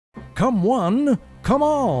Come one, come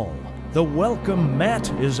all. The welcome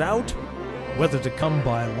mat is out. Whether to come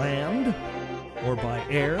by land, or by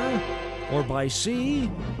air, or by sea,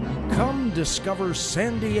 come discover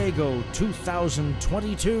San Diego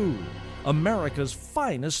 2022, America's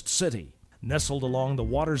finest city. Nestled along the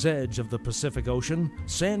water's edge of the Pacific Ocean,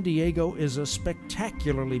 San Diego is a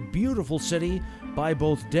spectacularly beautiful city by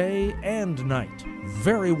both day and night.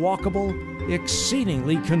 Very walkable,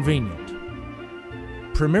 exceedingly convenient.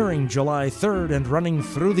 Premiering July 3rd and running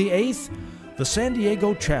through the 8th, the San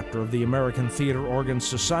Diego chapter of the American Theater Organ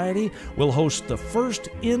Society will host the first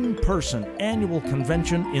in-person annual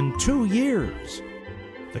convention in 2 years.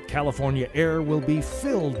 The California air will be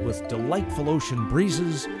filled with delightful ocean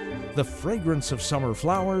breezes, the fragrance of summer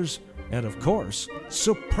flowers, and of course,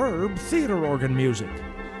 superb theater organ music.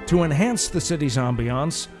 To enhance the city's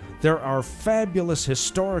ambiance, there are fabulous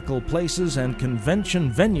historical places and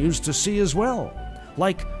convention venues to see as well,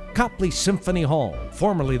 like Copley Symphony Hall,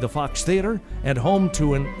 formerly the Fox Theater, and home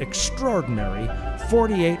to an extraordinary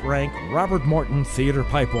 48-rank Robert Morton theater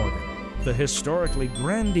pipe organ. The historically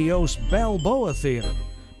grandiose Balboa Theater,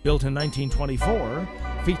 built in 1924,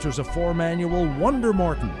 features a 4-manual Wonder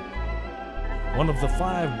Morton, one of the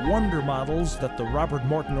 5 wonder models that the Robert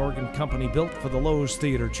Morton Organ Company built for the Loews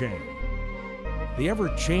Theater chain. The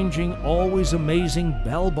ever-changing, always amazing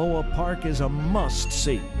Balboa Park is a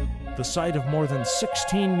must-see, the site of more than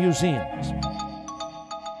 16 museums,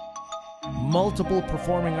 multiple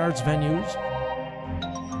performing arts venues,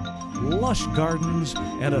 lush gardens,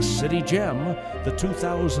 and a city gem, the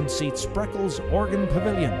 2,000-seat Spreckles Organ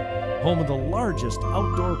Pavilion, home of the largest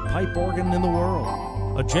outdoor pipe organ in the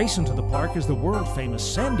world. Adjacent to the park is the world-famous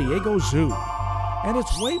San Diego Zoo. And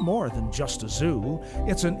it's way more than just a zoo.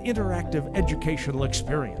 It's an interactive educational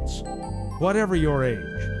experience. Whatever your age,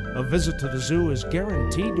 a visit to the zoo is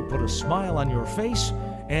guaranteed to put a smile on your face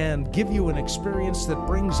and give you an experience that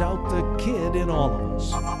brings out the kid in all of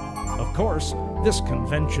us. Of course, this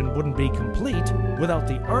convention wouldn't be complete without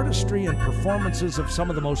the artistry and performances of some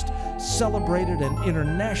of the most celebrated and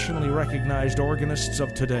internationally recognized organists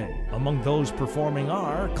of today. Among those performing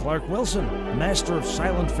are Clark Wilson, master of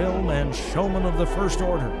silent film and showman of the first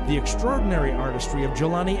order, the extraordinary artistry of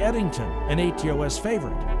Jelani Eddington, an ATOS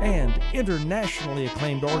favorite, and internationally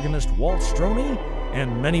acclaimed organist Walt Stroney,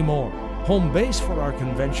 and many more. Home base for our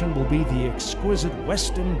convention will be the exquisite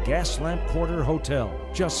Westin Gaslamp Quarter Hotel,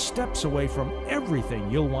 just steps away from everything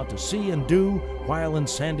you'll want to see and do while in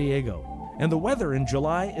San Diego. And the weather in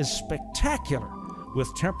July is spectacular,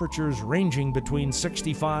 with temperatures ranging between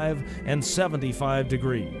 65 and 75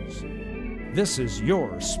 degrees. This is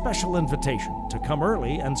your special invitation to come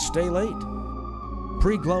early and stay late.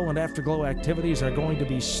 Pre-glow and afterglow activities are going to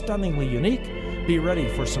be stunningly unique. Be ready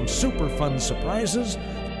for some super fun surprises.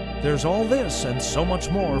 There's all this and so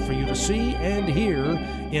much more for you to see and hear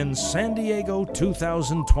in San Diego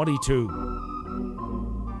 2022.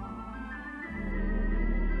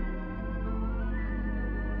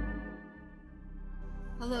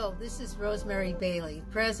 Hello, this is Rosemary Bailey,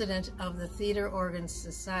 President of the Theater Organ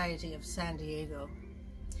Society of San Diego.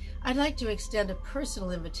 I'd like to extend a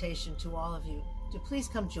personal invitation to all of you to please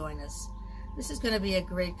come join us. This is going to be a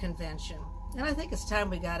great convention, and I think it's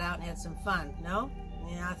time we got out and had some fun, no?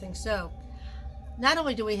 Yeah, I think so. Not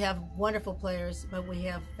only do we have wonderful players, but we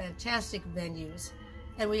have fantastic venues,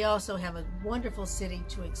 and we also have a wonderful city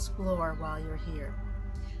to explore while you're here.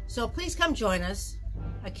 So please come join us.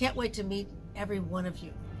 I can't wait to meet every one of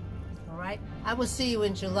you. All right? I will see you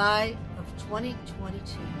in July of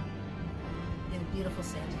 2022 in beautiful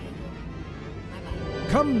San Diego.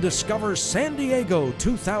 Come discover San Diego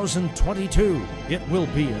 2022. It will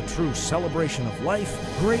be a true celebration of life,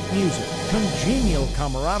 great music, congenial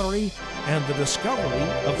camaraderie, and the discovery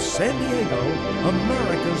of San Diego,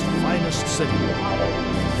 America's finest city.